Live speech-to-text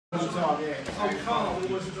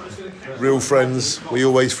Real friends, we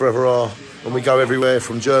always forever are, and we go everywhere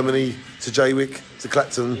from Germany to Jaywick to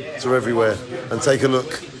Clacton to everywhere. And take a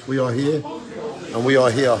look, we are here, and we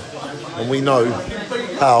are here, and we know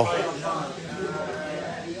how.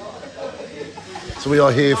 So we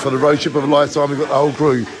are here for the road trip of a lifetime. We've got the whole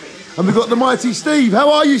crew, and we've got the mighty Steve.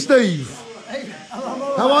 How are you, Steve?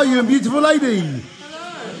 How are you, and beautiful lady?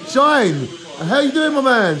 Shine. How you doing, my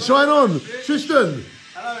man? Shine on. Tristan.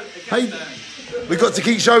 Hey, we got to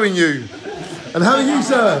keep showing you. And how are you,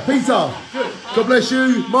 sir? Peter. Good. God bless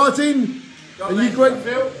you. Martin. Are you great?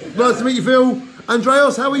 Nice to meet you, Phil.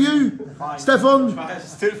 Andreas, how are you? Fine. Stefan?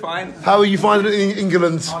 Still fine. How are you finding it in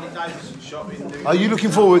England? Are you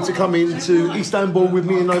looking forward to coming to Istanbul with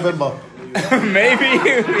me in November? Maybe.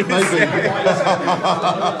 Maybe.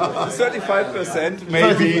 35%,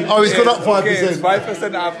 maybe. Oh, it's gone up 5%. Okay, it's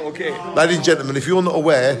 5% up, okay. Ladies and gentlemen, if you're not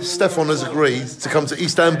aware, Stefan has agreed to come to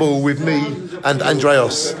Istanbul with me and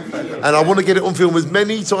Andreas. And I want to get it on film as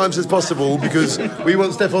many times as possible because we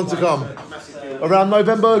want Stefan to come. Around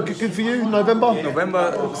November, good for you? November?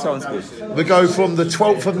 November sounds good. We go from the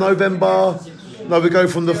 12th of November. No, we go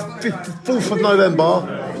from the 4th of November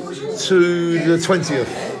to the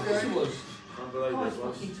 20th.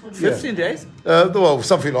 15 days? Well,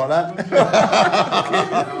 something like that.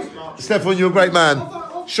 Okay. Stefan, you're a great man.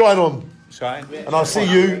 Shine on. Shine. And I'll see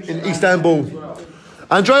you in Istanbul.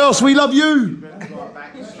 Andreas, we love you.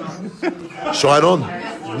 Shine on.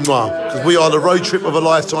 Because we are the road trip of a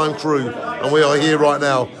lifetime crew. And we are here right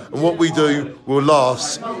now. And what we do will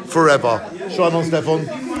last forever. Shine on, Stefan.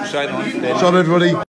 Shine on. Shine on, everybody.